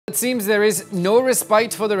It seems there is no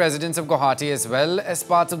respite for the residents of Guwahati as well as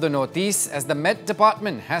parts of the northeast, as the Met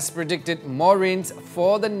Department has predicted more rains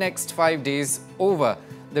for the next 5 days over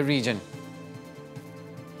the region.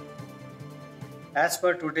 As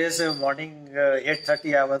per today's morning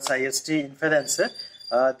 8:30 hours IST inference,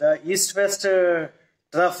 the east-west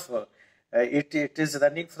trough, it is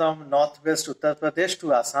running from northwest Uttar Pradesh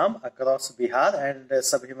to Assam across Bihar and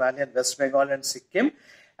sub-Himalayan West Bengal and Sikkim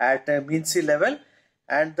at mean sea level.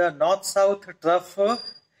 And the north-south trough,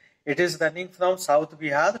 it is running from South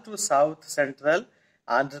Bihar to South Central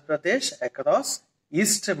Andhra Pradesh across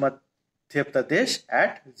East Madhya Pradesh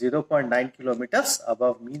at 0.9 kilometers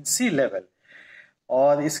above mean sea level.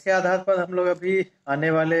 और इसके आधार पर हम लोग अभी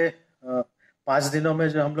आने वाले 5 दिनों में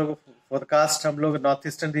जो हम लोग फोरकास्ट हम लोग नॉर्थ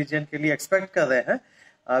ईस्टर्न रीजन के लिए एक्सपेक्ट कर रहे हैं,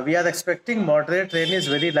 we are expecting moderate rain is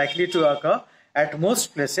very likely to occur at most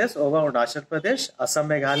places over Arunachal Pradesh, Assam,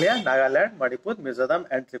 Meghalaya, Nagaland, Manipur, Mizoram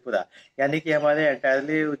and Tripura. यानी कि हमारे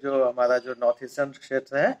एंटायरली जो हमारा जो नॉर्थ ईस्टर्न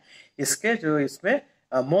क्षेत्र है, इसके जो इसमें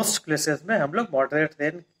मोस्ट प्लेसेस में हम लोग मॉडरेट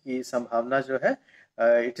रेन की संभावना जो है,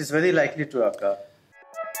 it is very likely to occur.